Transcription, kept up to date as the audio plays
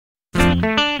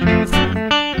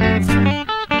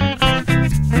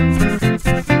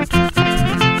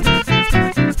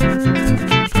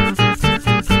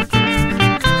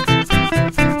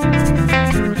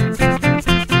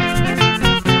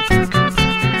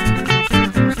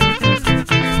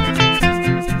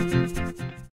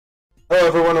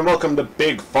to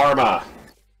Big Pharma.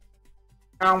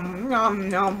 Nom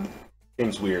nom.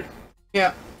 Seems weird.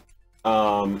 Yeah.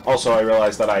 Also, I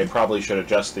realized that I probably should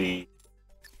adjust the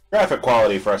graphic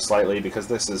quality for us slightly, because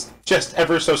this is just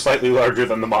ever so slightly larger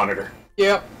than the monitor.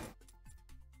 Yep.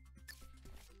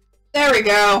 There we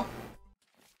go.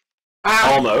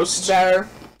 Almost. Better.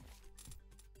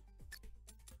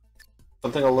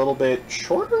 Something a little bit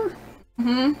shorter?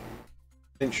 Mm-hmm.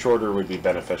 I think shorter would be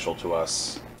beneficial to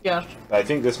us. Yes. I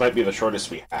think this might be the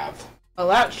shortest we have. Well,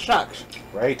 that sucks.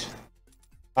 Right?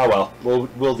 Oh well,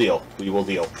 we'll deal. We will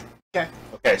deal. Okay.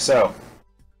 Okay, so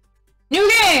New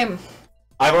game!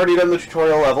 I've already done the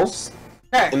tutorial levels.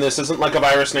 Okay. And this isn't like a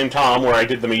virus named Tom where I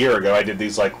did them a year ago. I did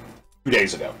these like 2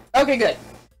 days ago. Okay, good.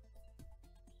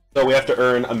 So we have to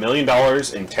earn $1 million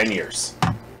in 10 years.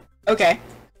 Okay.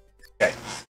 Okay.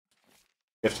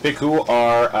 We have to pick who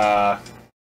our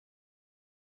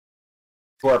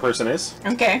person is.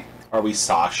 Okay. Are we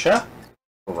Sasha,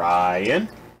 Ryan,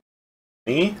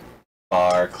 me,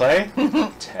 Barclay,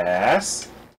 Tess,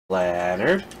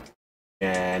 Leonard,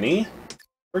 Jenny,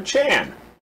 or Chan?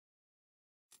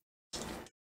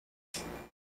 I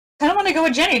kind of want to go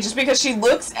with Jenny, just because she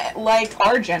looks like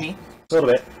our Jenny. A little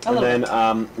bit. A little and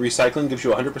then recycling gives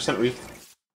you 100% So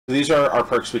these are our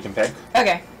perks we can pick.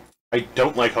 Okay. I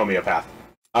don't like homeopath.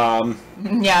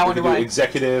 Yeah, I wonder why.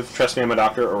 Executive, trust me I'm a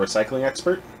doctor, or recycling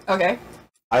expert. Okay.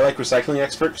 I like recycling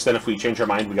expert, because then if we change our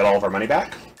mind, we get all of our money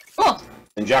back. Cool.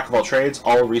 And jack of all trades,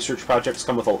 all research projects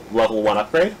come with a level 1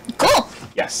 upgrade. Cool.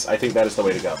 Yes, I think that is the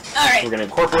way to go. Alright. We're going to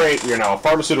incorporate, we are now a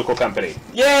pharmaceutical company.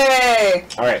 Yay!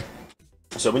 Alright,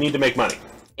 so we need to make money.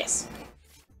 Yes.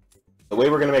 The way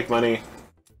we're going to make money,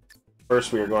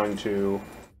 first we are going to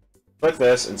click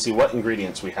this and see what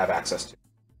ingredients we have access to.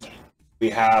 We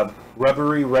have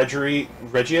rubbery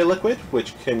Regia liquid,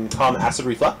 which can calm acid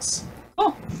reflux.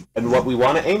 Oh. And what we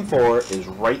want to aim for is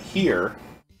right here,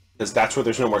 because that's where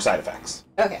there's no more side effects.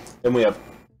 Okay. Then we have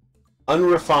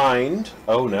unrefined.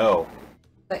 Oh no.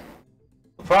 Wait.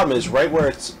 The problem is right where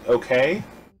it's okay,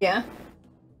 Yeah.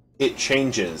 it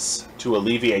changes to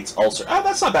alleviates ulcer. Oh,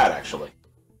 that's not bad actually.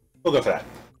 We'll go for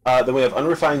that. Then we have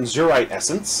unrefined Zurite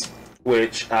essence,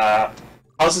 which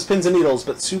causes pins and needles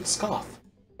but soothes cough.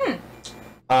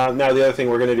 Now the other thing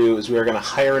we're going to do is we are going to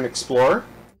hire an explorer.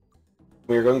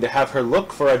 We are going to have her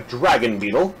look for a dragon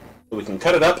beetle, so we can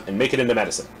cut it up and make it into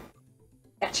medicine.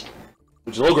 Gotcha.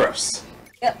 Which is a little gross.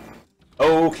 Yep.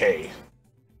 Okay.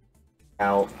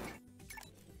 Now,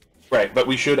 right, but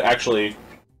we should actually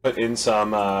put in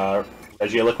some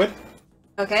Regia liquid.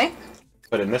 Okay.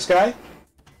 Put in this guy.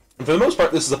 And for the most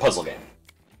part, this is a puzzle game.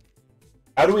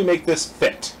 How do we make this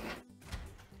fit?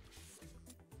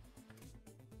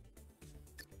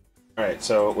 Alright,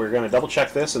 so we're going to double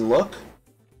check this and look.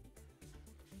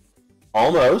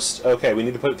 Almost. Okay, we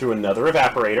need to put it through another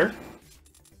evaporator.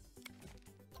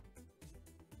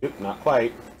 Oop, not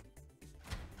quite.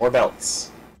 More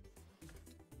belts.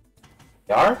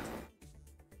 They are.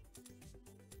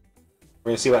 We're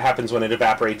going to see what happens when it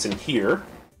evaporates in here.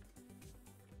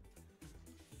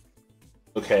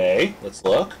 Okay, let's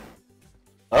look.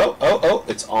 Oh,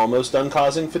 it's almost done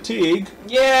causing fatigue.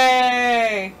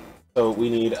 Yay! So we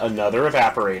need another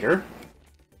evaporator.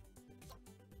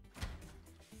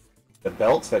 The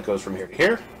belt that goes from here to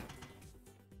here.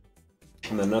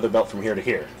 And then another belt from here to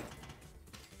here.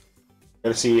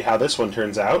 Gonna see how this one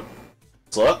turns out.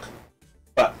 Let's look.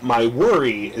 But my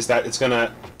worry is that it's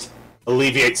gonna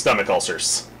alleviate stomach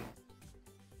ulcers.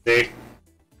 See?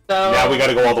 So Now we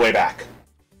gotta go all the way back.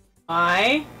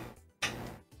 why?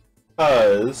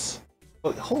 Because...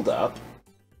 oh, hold up.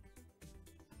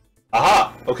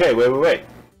 Aha! Okay, wait.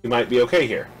 We might be okay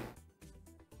here.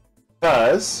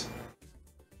 Because...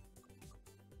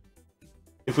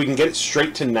 if we can get it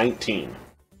straight to 19,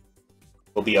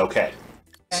 we'll be okay.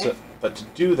 Okay. So, but to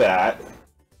do that,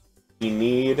 we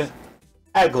need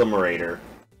agglomerator.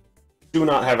 Do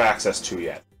not have access to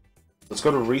yet. Let's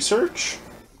go to research.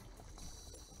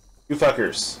 You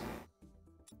fuckers.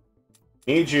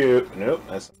 Need you. Nope,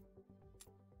 that's.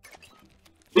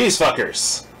 These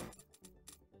fuckers.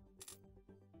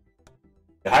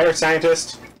 The higher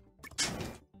scientist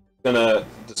gonna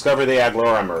discover the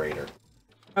agglomerator.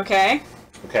 Okay.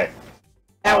 Okay.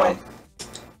 That way.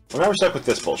 Well, now we're stuck with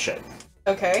this bullshit.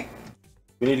 Okay.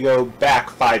 We need to go back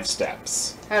 5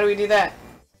 steps. How do we do that?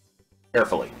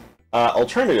 Carefully.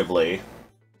 Alternatively,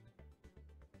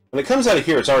 when it comes out of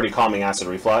here, it's already calming acid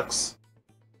reflux.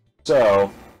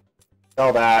 So,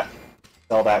 sell that,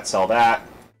 sell that, sell that.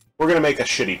 We're gonna make a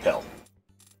shitty pill.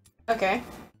 Okay.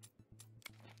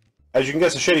 As you can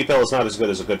guess, a shitty pill is not as good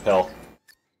as a good pill.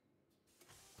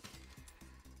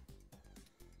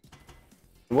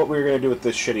 And what we're going to do with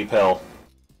this shitty pill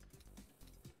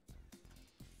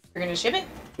We're gonna ship it?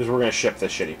 is we're going to ship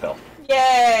this shitty pill.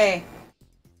 Yay!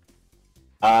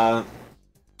 So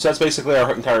that's basically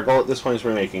our entire goal at this point is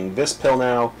we're making this pill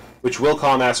now, which will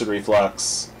calm acid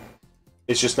reflux.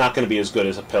 It's just not going to be as good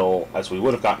as a pill as we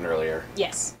would have gotten earlier.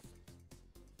 Yes.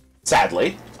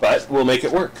 Sadly, but we'll make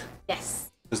it work.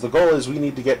 Yes. Because the goal is we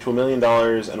need to get to $1 million,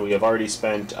 and we have already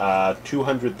spent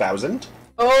 200,000.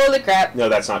 Holy crap. No,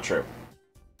 that's not true.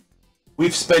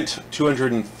 We've spent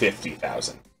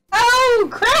 250,000. Oh,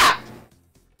 crap!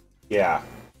 Yeah.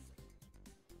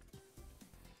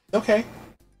 Okay.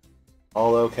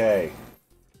 All okay.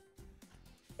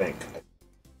 I think.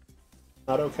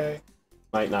 Not okay?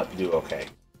 Might not do okay.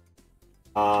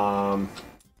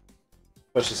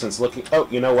 Especially since looking... Oh,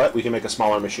 you know what? We can make a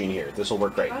smaller machine here. This will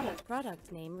work great.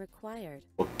 Product name required.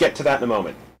 We'll get to that in a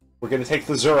moment. We're going to take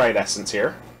the Zurite essence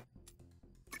here.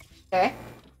 Okay.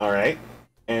 Alright.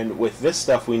 And with this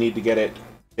stuff, we need to get it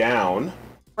down.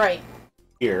 Right.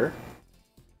 Here.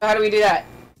 So how do we do that?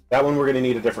 That one we're going to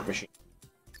need a different machine.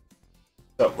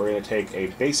 So we're going to take a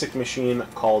basic machine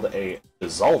called a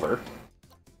dissolver.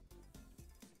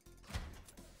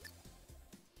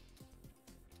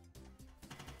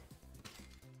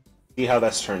 See how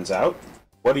this turns out.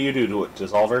 What do you do to it,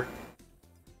 dissolver?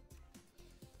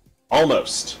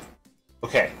 Almost.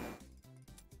 Okay.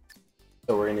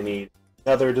 So we're going to need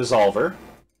another dissolver.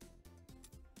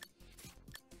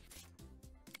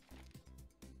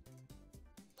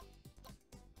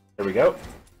 There we go.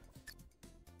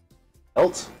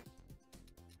 Belt.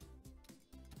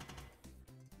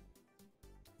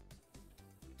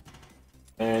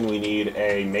 And we need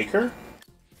a maker.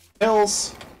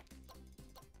 Pills.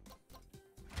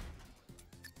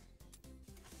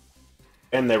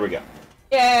 And there we go.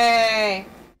 Yay!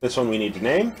 This one we need to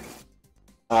name.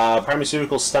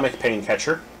 Pharmaceutical stomach pain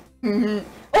catcher.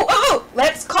 Oh!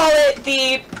 Let's call it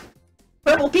the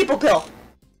purple people pill.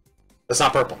 That's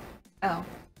not purple. Oh.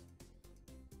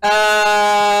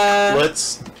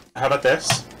 Let's... How about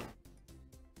this?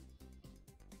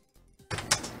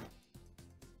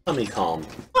 Tummy calm.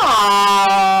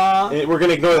 Aww. We're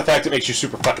gonna ignore the fact it makes you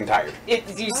super fucking tired.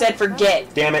 You said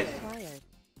forget. Damn it.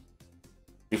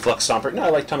 Reflux Stomper. No, I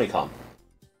like Tummy Calm.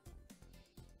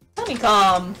 Tummy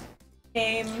calm.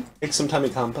 Game. Take some Tummy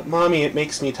Calm, but mommy, it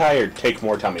makes me tired. Take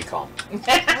more Tummy Calm.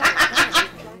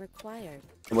 Required.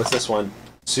 And what's this one?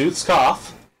 Soothes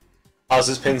cough.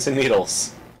 Causes pins and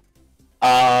needles.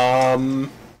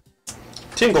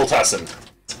 Tingle Tussin.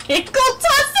 Tickle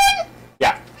Tussin?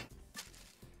 Yeah.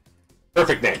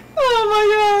 Perfect name.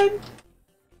 Oh my god.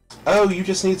 Oh, you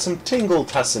just need some Tingle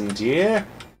Tussin, dear.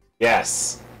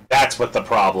 Yes. That's what the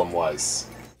problem was.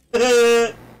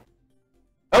 Oh,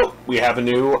 we have a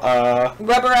new,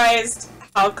 Rubberized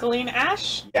alkaline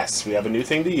ash? Yes, we have a new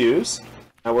thing to use.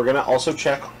 Now we're gonna also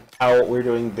check how we're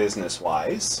doing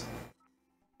business-wise.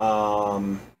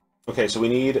 Okay, so we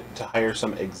need to hire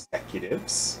some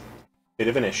executives. Bit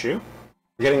of an issue.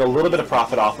 We're getting a little bit of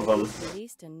profit off of them.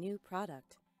 Released a new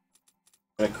product.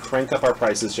 I'm gonna crank up our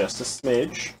prices just a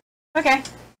smidge. Okay.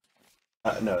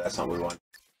 No, that's not what we want.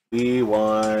 We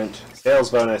want sales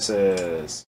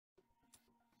bonuses.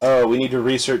 Oh, we need to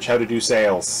research how to do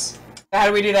sales. How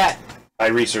do we do that? By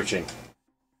researching.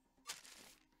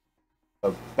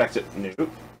 So back to new.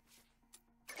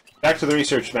 Back to the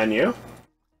research menu.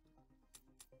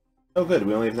 Oh good,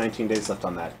 we only have 19 days left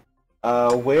on that.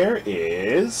 Where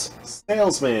is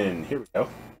salesman? Here we go.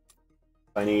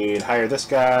 I need hire this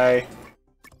guy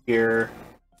here.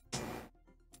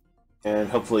 And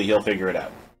hopefully he'll figure it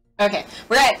out. Okay.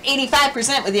 We're at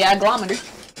 85% with the agglometer.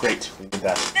 Great, we need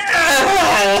that.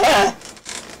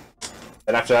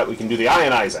 And after that we can do the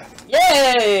ionizer.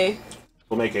 Yay!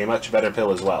 We'll make a much better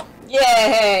pill as well.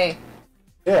 Yay!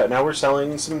 Yeah, now we're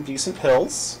selling some decent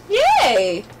pills.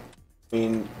 Yay! I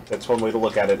mean, that's one way to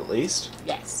look at it, at least.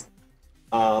 Yes.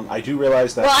 I do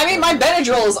realize that... Well, I mean, my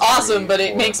Benadryl is awesome, but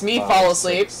it makes me fall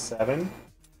asleep. 7.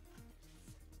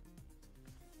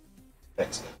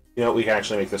 6. You know, we can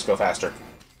actually make this go faster.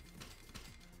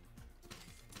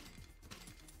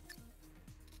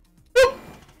 Boop!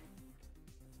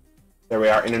 There we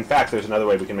are. And in fact, there's another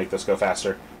way we can make this go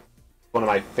faster. One of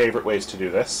my favorite ways to do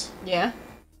this. Yeah?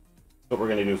 What we're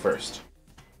going to do first.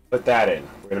 Put that in.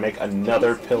 We're going to make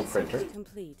another pill printer.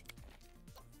 Complete.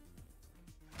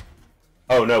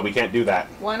 Oh no, we can't do that.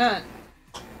 Why not?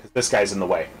 Because this guy's in the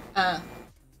way.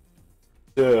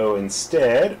 So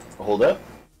instead, hold up.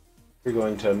 We're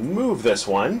going to move this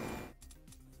one.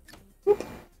 Boop.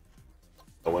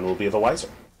 No one will be the wiser.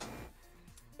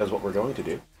 That's what we're going to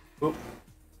do. Boop.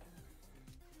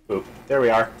 Boop. There we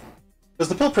are. Because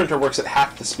the pill printer works at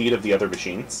half the speed of the other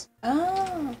machines.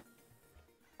 Oh.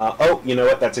 Oh, you know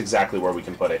what? That's exactly where we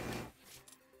can put it.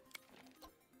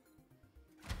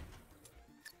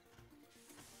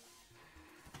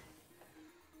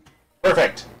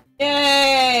 Perfect!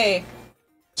 Yay!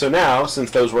 So now,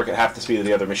 since those work at half the speed of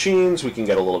the other machines, we can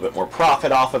get a little bit more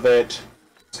profit off of it.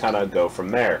 Let's kind of go from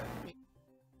there.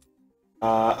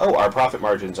 Oh, our profit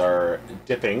margins are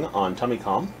dipping on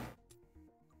TummyCom.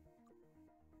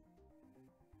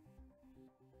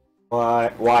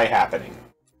 Why happening?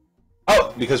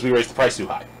 Oh, because we raised the price too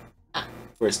high.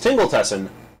 Whereas Tingletesson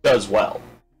does well.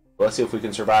 Let's see if we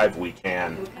can survive. We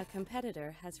can. A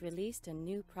competitor has released a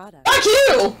new product. Fuck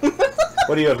you!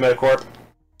 What do you have, Metacorp?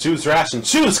 Soothes rash and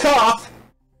soothes cough!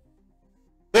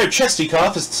 Their chesty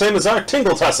cough is the same as our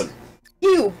Tingletesson.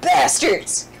 You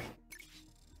bastards!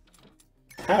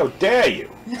 How dare you?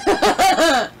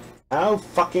 How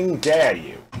fucking dare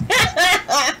you?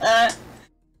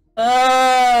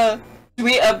 Do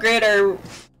we upgrade our...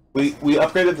 We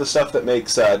upgraded the stuff that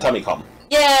makes TummyCom.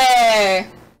 Yay!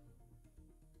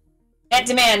 Net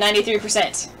demand,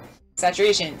 93%.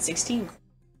 Saturation, 16.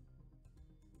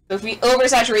 So if we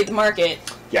oversaturate the market...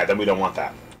 Yeah, then we don't want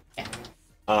that. Yeah.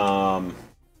 Now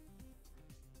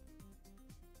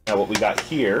what we got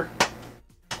here...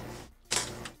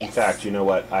 In fact, you know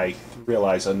what? I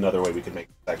realize another way we could make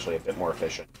this actually a bit more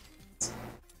efficient.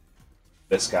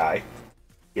 This guy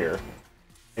here.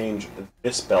 Change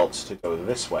this belt to go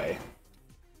this way.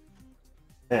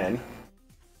 Then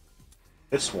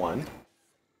this one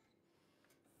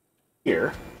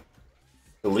here.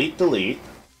 Delete, delete.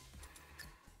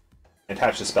 And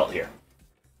attach this belt here.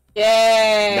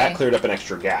 Yay! That cleared up an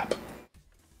extra gap.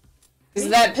 Is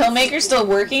that pill maker still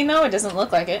working though? It doesn't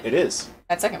look like it. It is.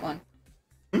 That second one.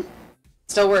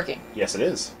 Still working. Yes, it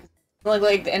is. Doesn't look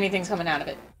like anything's coming out of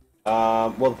it.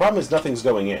 Well, the problem is nothing's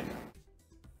going in.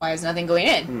 Why is nothing going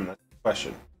in? That's the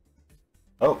question.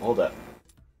 Oh, hold up.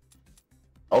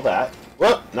 All that.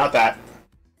 Whoop, not that.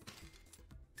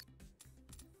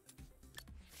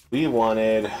 We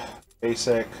wanted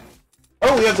basic...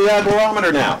 Oh, we have the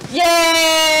agglometer now!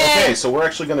 Yay! Okay, so we're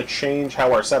actually going to change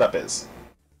how our setup is.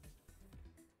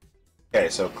 Okay,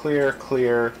 so clear,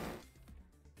 clear,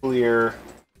 clear.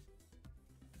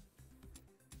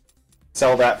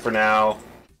 Sell that for now.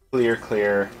 Clear,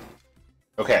 clear.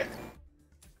 Okay.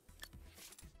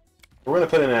 We're going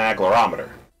to put in an agglometer.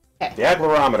 Okay. The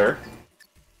agglometer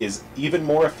is even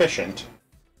more efficient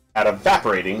at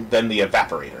evaporating than the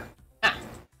evaporator. Ah.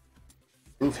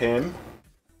 Move him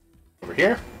over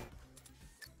here.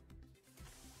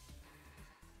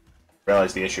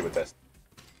 Realize the issue with this.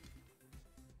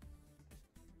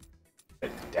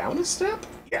 Down a step?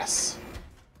 Yes.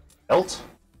 Belt.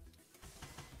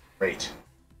 Great.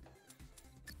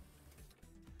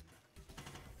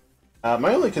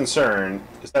 My only concern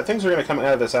is that things are going to come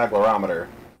out of this agglometer.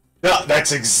 No,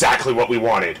 that's exactly what we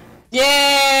wanted. Yay!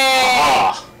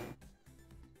 Ah.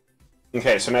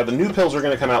 Okay, so now the new pills are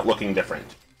going to come out looking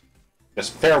different.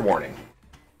 Just fair warning.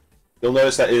 You'll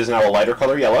notice that it is now a lighter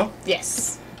color yellow.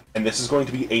 Yes. And this is going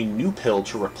to be a new pill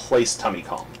to replace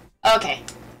TummyCom. Okay.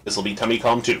 This will be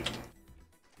TummyCom 2.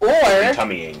 Or...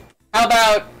 Tummying. How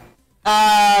about...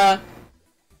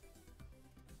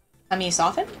 tummy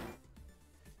soften?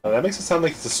 Oh, that makes it sound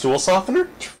like it's a stool softener?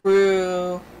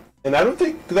 True. And I don't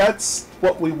think that's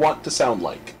what we want to sound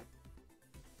like.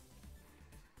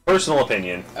 Personal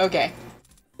opinion. Okay.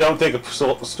 Don't think a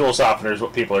stool softener is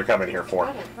what people are coming here for.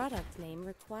 Product name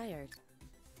required.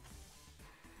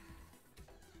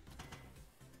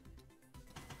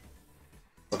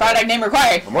 Product name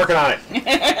required. I'm working on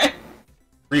it.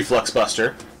 Reflux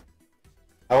Buster.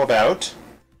 How about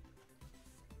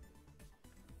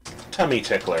Tummy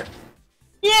Tickler?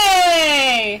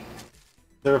 Yay!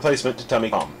 The replacement to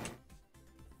TummyCom.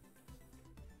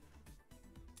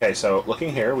 Okay, so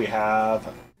looking here, we have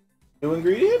new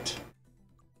ingredient?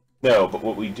 No, but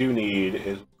what we do need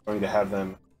is we're going to have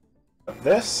them of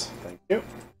this. Thank you.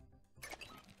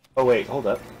 Oh wait, hold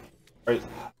up. Right.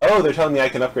 Oh, they're telling me I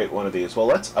can upgrade one of these. Well,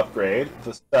 let's upgrade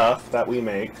the stuff that we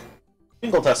make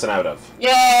Tingletesson out of.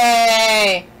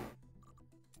 Yay!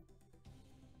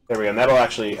 There we go, and that'll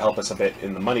actually help us a bit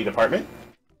in the money department.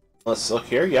 Let's look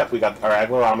here. Yep, we got our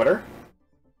agglometer.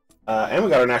 And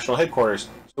we got our national headquarters.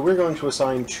 So we're going to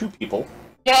assign 2 people.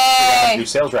 Yay! New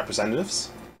sales representatives.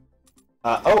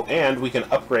 Oh, and we can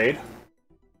upgrade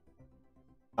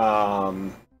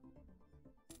how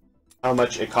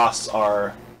much it costs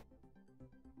our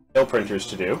pill printers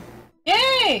to do.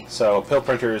 Yay! So pill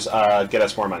printers get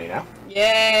us more money now.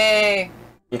 Yay!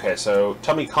 Okay, so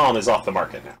TummyCom is off the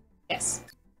market now. Yes.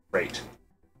 Great.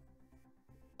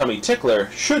 tummy tickler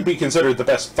should be considered the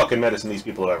best fucking medicine these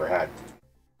people have ever had.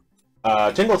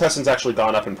 Tingle Tessin's actually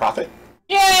gone up in profit.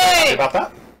 Yay! Happy about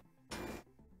that.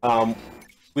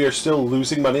 We are still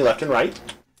losing money left and right.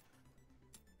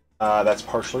 That's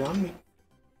partially on me.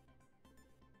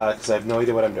 Because I have no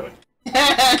idea what I'm doing.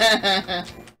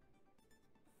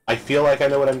 I feel like I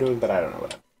know what I'm doing, but I don't know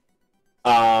what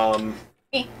I'm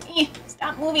doing.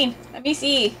 Stop moving. Let me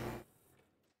see.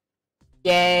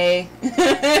 Yay.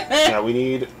 Now we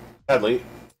need, sadly,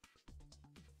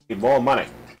 more money.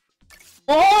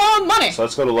 More money! So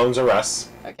let's go to Loans R Us.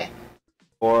 Okay.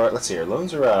 Or, let's see here,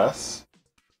 Loans R Us.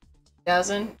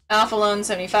 1,000. Alpha loan,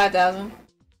 75,000.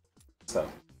 So.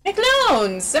 Nick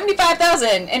loans,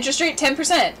 75,000. Interest rate,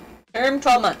 10%. Term,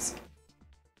 12 months.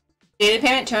 Dated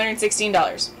payment,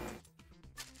 $216.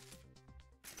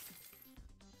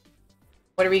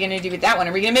 What are we gonna do with that one?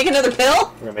 Are we gonna make another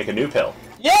pill? We're gonna make a new pill.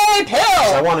 Yay, pill!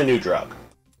 I want a new drug.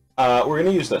 We're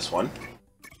gonna use this one.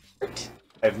 I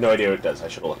have no idea what it does. I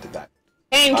should have looked at that.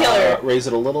 Painkiller. Raise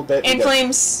it a little bit.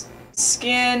 Inflames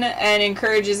skin and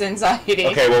encourages anxiety.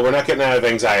 Okay, well, we're not getting out of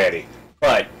anxiety.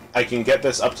 But I can get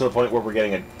this up to the point where we're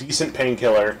getting a decent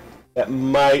painkiller that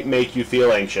might make you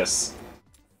feel anxious.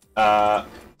 But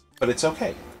it's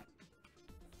okay.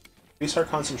 Increase our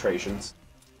concentrations.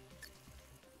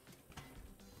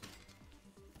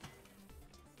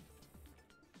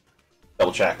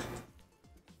 Double check.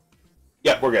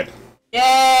 Yep, we're good.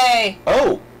 Yay!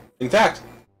 Oh! In fact,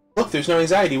 look, there's no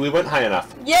anxiety. We went high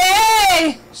enough.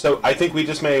 Yay! So I think we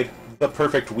just made the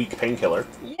perfect weak painkiller.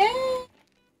 Yay!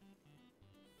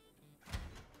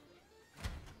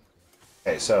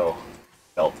 Okay, so...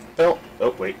 Pill.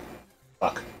 Oh, wait.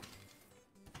 Fuck.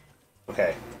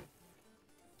 Okay.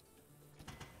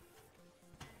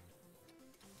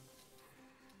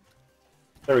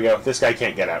 There we go. This guy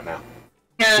can't get out now.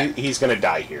 He's gonna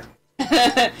die here.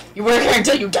 You work here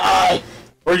until you die!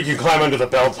 Or you can climb under the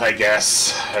belt, I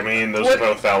guess. I mean, those are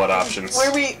both valid options.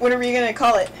 What are we gonna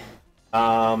call it?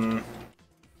 I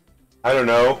don't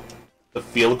know. The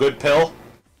feel-good pill?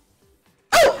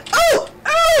 Oh! Oh!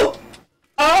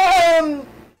 Oh!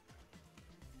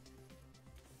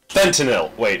 Fentanyl.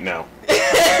 Wait, no.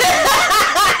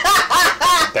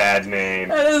 Bad name.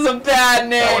 That is a bad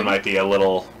name. That one might be a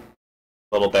little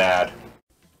bad.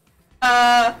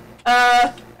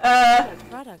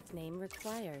 Product name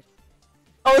required.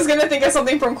 I was gonna think of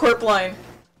something from Corp Line.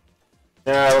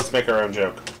 Yeah, let's make our own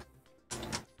joke.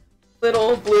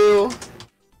 Little blue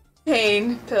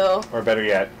pain pill. Or better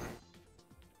yet,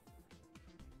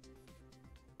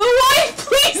 The wife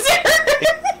pleaser!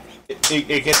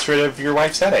 it gets rid of your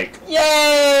wife's headache.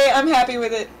 Yay! I'm happy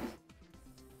with it.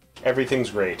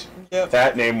 Everything's great. Yep.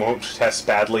 That name won't test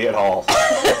badly at all.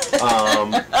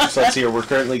 So let's see here. We're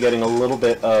currently getting a little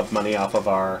bit of money off of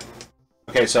our...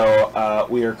 Okay, so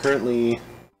we are currently...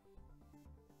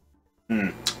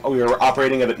 Oh, we are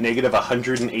operating at a negative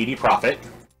 180 profit.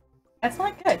 That's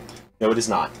not good. No, it is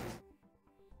not.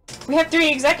 We have 3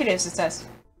 executives, it says.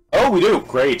 Oh, we do!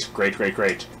 Great, great, great,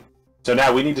 great. So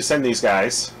now we need to send these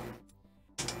guys...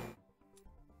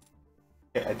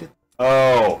 Okay, I did...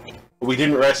 Oh! We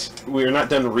didn't we're not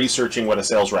done researching what a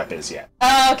sales rep is yet.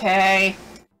 Okay.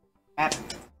 Crap.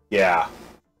 Yeah.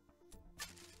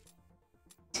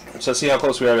 So let's see how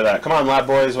close we are to that. Come on, lab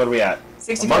boys, what are we at?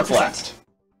 64%. A month left.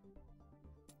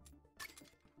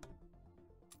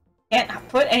 Can't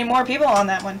put any more people on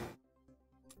that one.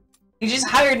 You just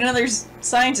hired another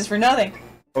scientist for nothing.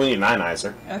 We need an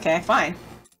ionizer. Okay, fine.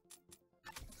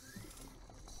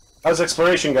 How's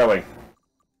exploration going?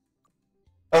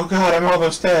 Oh god, I'm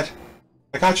almost dead.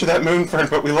 I got you that moon fern,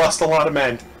 but we lost a lot of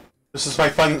men. This is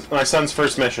my son's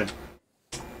first mission.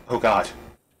 Oh god.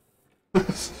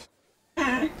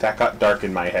 That got dark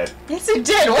in my head. Yes, it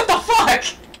did! What the fuck?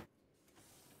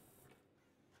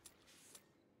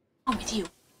 I'm with you.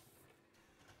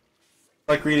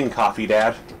 Like reading Coffee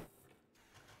Dad.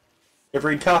 You ever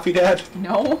read Coffee Dad?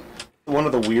 No. One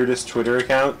of the weirdest Twitter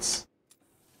accounts.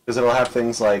 Because it'll have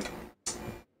things like,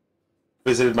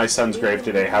 visited my son's grave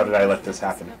today, how did I let this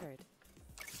happen?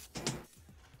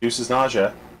 Reduces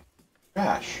nausea.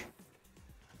 Crash.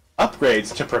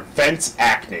 Upgrades to prevent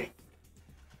acne.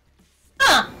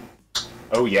 Huh.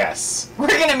 Oh yes. We're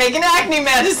gonna make an acne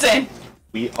medicine!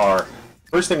 We are.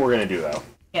 First thing we're gonna do though.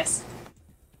 Yes.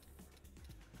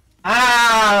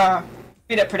 Ah!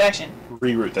 Speed up production.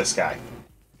 Reroute this guy.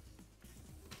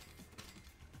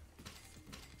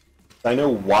 I know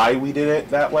why we did it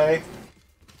that way.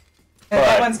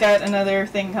 That one's got another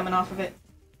thing coming off of it.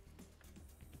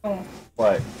 Oh.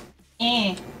 What?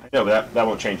 Eh. I know, but that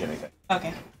won't change anything.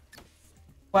 Okay.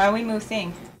 Why we move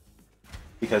thing?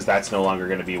 Because that's no longer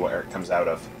going to be where it comes out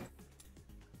of.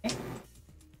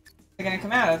 They're gonna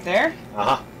come out of there.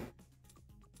 Uh-huh.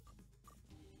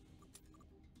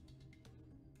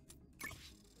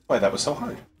 Boy, that was so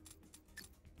hard.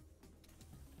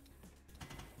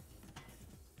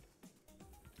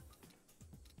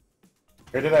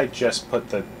 Where did I just put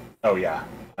the... Oh, yeah.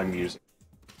 I'm using...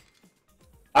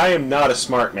 I am not a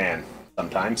smart man,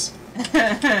 sometimes.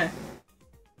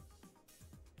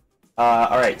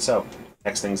 Alright, so,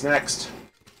 next thing's next.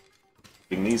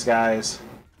 Getting these guys.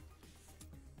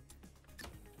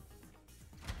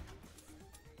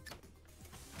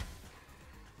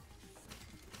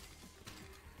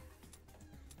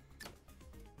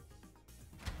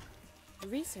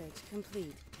 Research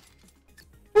complete.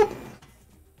 Boop.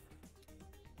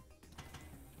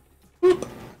 Boop.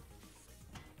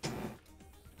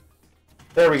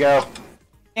 There we go.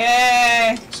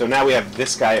 Yay! So now we have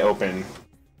this guy open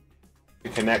to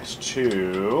connect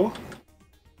to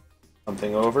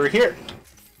something over here.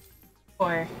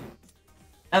 Or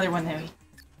other one there.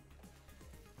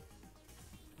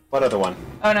 What other one?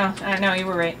 Oh no, no, you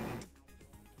were right.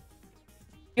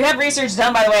 You have research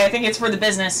done, by the way. I think it's for the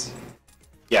business.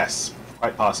 Yes,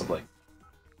 quite possibly.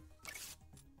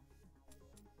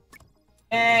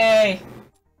 Yay!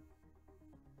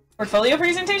 Portfolio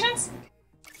presentations?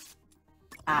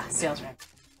 Ah, sales rep.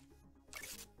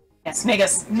 Yes, make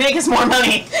us more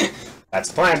money. That's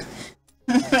the plan.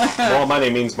 More money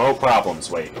means more problems.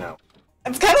 Wait, no.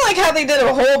 It's kind of like how they did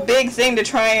a whole big thing to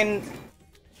try and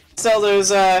sell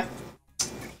those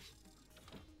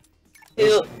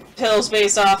pills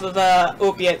based off of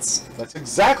opiates. That's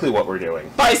exactly what we're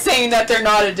doing. By saying that they're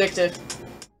not addictive.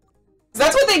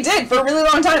 That's what they did for a really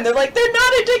long time. They're like, they're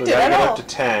not We addictive gotta at get all. up to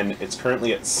 10. It's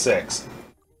currently at 6.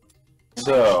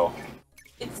 So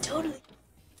It's totally...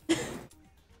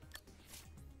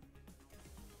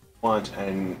 want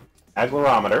an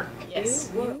accelerometer.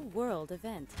 Yes. New world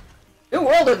event. New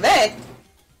world event?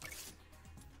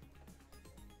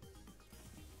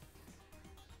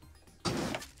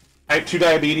 Type 2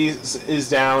 diabetes is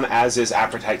down, as is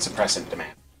appetite suppressant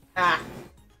demand. Ah.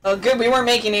 Oh, good. We weren't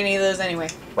making any of those anyway.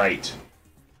 Right.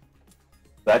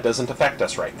 That doesn't affect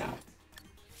us right now.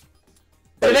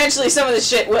 But eventually some of the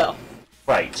shit will.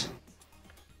 Right.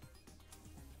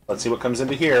 Let's see what comes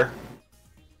into here.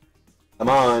 Come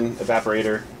on,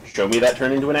 evaporator. Show me that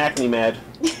turn into an acne med.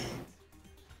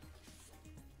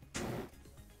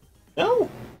 No.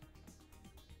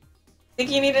 Think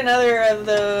you need another of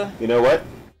the... You know what?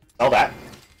 Sell that.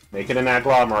 Make it an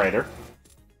agglomerator.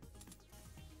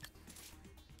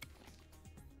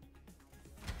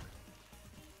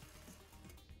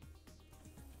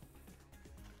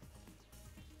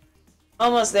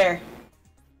 Almost there.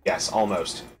 Yes,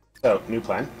 almost. So, new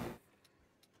plan.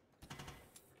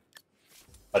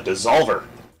 A dissolver.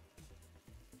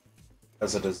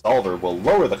 As a dissolver will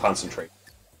lower the concentration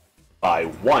by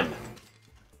 1.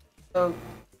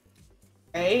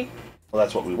 Okay. Well,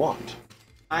 that's what we want.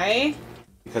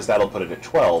 Because that'll put it at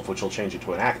 12, which will change it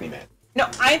to an acne med. No,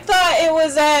 I thought it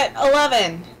was at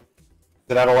 11. Is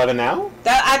it at 11 now?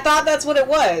 I thought that's what it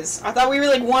was. I thought we were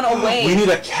like one away. We need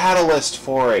a catalyst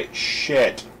for it.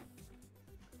 Shit.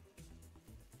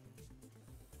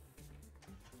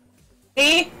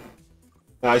 See?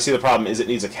 Now I see the problem is it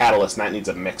needs a catalyst and that needs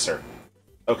a mixer.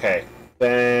 Okay.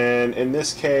 Then in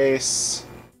this case,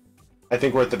 I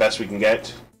think we're at the best we can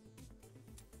get.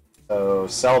 So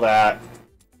sell that.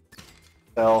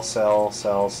 Sell, sell,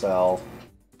 sell, sell.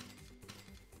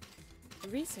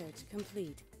 Research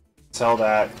complete. Sell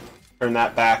that. Turn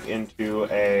that back into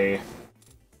a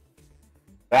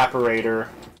evaporator.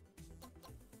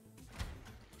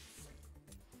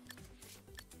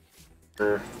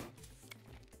 Pill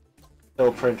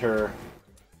printer.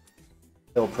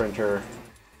 Pill printer.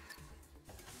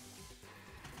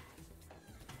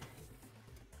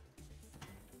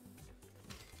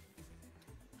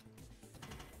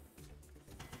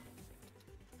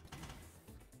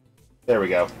 There we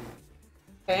go.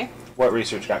 Okay. What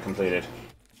research got completed?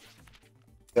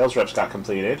 Sales reps got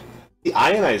completed. The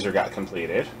ionizer got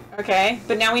completed. Okay,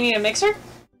 but now we need a mixer?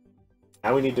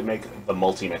 Now we need to make the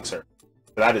multi-mixer.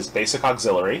 So that is basic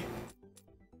auxiliary.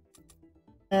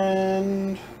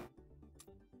 And...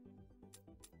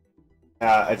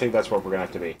 I think that's what we're gonna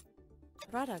have to be.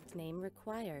 Product name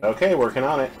required. Okay, working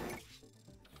on it.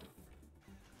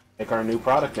 Make our new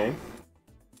product name.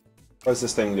 What does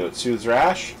this thing do? It soothes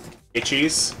rash,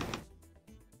 itchies.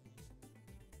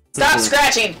 Stop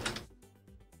scratching!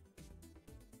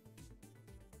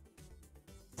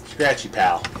 Scratchy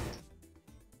pal.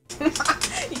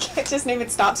 You can't just name it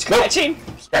Stop Scratching.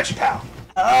 Nope. Scratchy pal.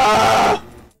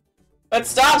 But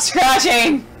stop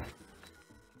scratching!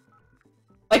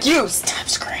 Like you! Stop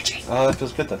scratching! Oh, that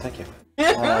feels good though, thank you.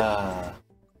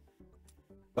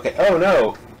 Okay, oh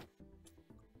no!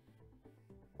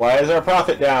 Why is our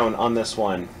profit down on this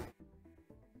one?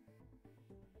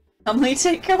 Tummy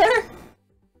tickler?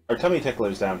 Our tummy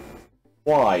tickler's down.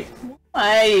 Why?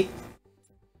 Why?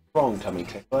 Wrong tummy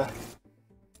tickler.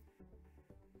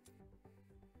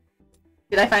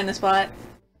 Did I find the spot?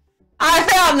 I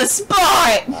found the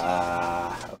spot!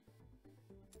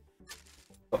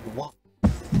 But what?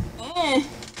 Eh.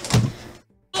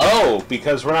 Oh,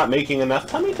 because we're not making enough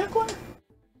tummy tickler?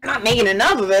 We're not making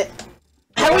enough of it.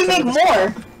 How do we make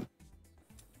more?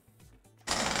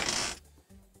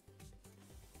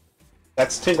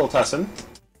 That's Tingletussin.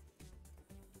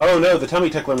 Oh no, the tummy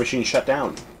tickler machine shut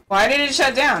down. Why did it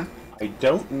shut down? I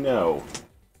don't know.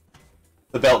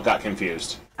 The belt got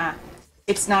confused. Ah.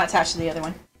 It's not attached to the other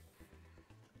one.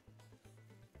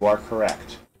 You are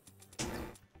correct.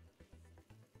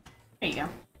 There you go.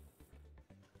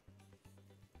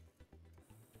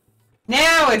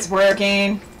 Now it's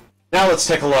working! Now let's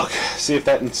take a look, see if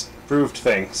that improved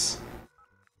things.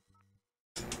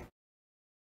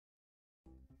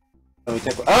 Let me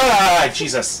take. Ah,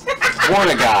 Jesus! Warn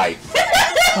a guy.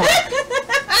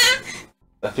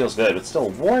 That feels good, but still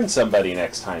warn somebody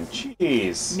next time.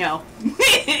 Jeez. No.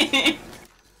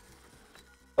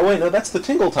 Oh wait, no, that's the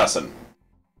Tingletussin.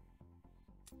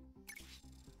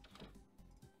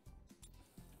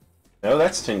 No,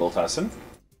 that's Tingletussin.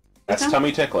 That's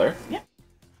Tummy Tickler. Yeah.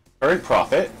 Current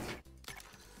profit.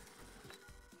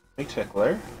 Tummy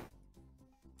Tickler.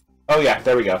 Oh yeah,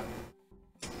 there we go.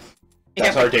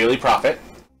 That's our daily profit.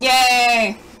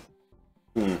 Yay!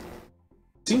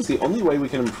 Seems the only way we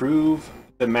can improve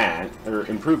the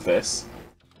improve this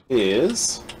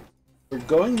is we're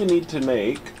going to need to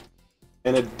make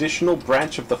an additional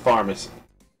branch of the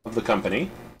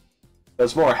company.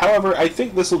 Does more. However, I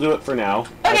think this will do it for now. Okay.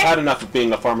 I've had enough of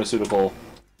being a pharmaceutical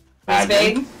admin.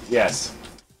 Big? Yes.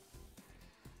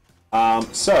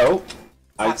 So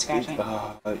oh,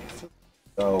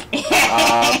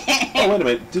 wait a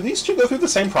minute. Do these two go through the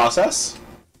same process?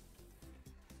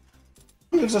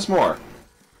 Who gives us more?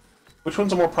 Which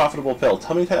one's a more profitable pill?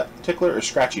 Tummy Tickler or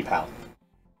Scratchy Pal?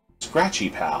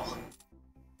 Scratchy Pal.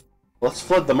 Let's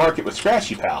flood the market with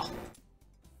Scratchy Pal.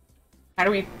 How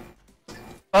do we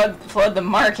flood the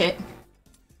market?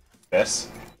 This.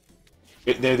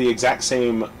 They're the exact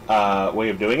same way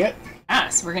of doing it. Ah,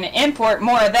 so we're gonna import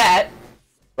more of that.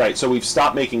 Right, so we've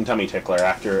stopped making Tummy Tickler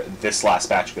after this last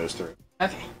batch goes through.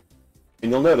 Okay.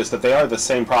 And you'll notice that they are the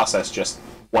same process, just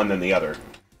one than the other.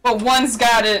 Well, one's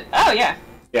got it. Oh, yeah.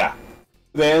 Yeah.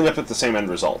 They end up at the same end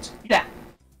result. Yeah.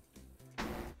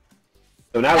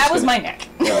 So now that was my neck.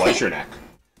 That was your neck.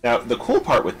 Now, the cool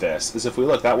part with this is if we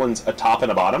look, that one's a top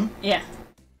and a bottom. Yeah.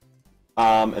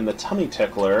 And the Tummy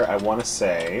Tickler, I want to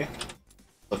say,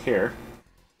 look here,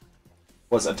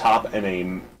 was a top and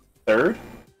a third.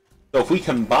 So if we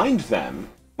combined them,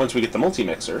 once we get the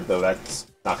multi-mixer, though that's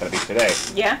not going to be today,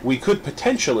 yeah, we could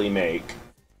potentially make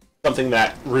something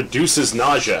that reduces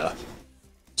nausea,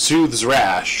 soothes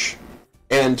rash,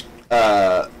 and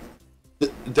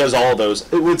does all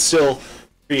those. It would still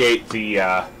create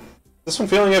the, this one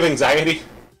feeling of anxiety?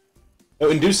 No,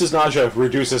 induces nausea,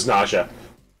 reduces nausea.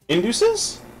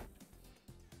 Induces?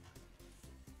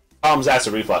 Calms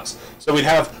acid reflux. So we'd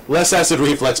have less acid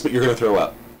reflux, but you're going to throw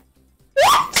up.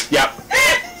 Yep.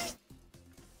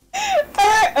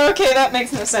 Okay, that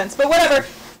makes no sense, but whatever.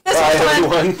 This Bye, was fun.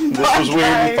 everyone. This was weird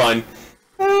and fun.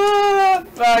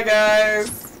 Bye,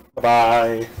 guys.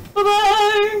 Bye-bye.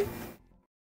 Bye-bye.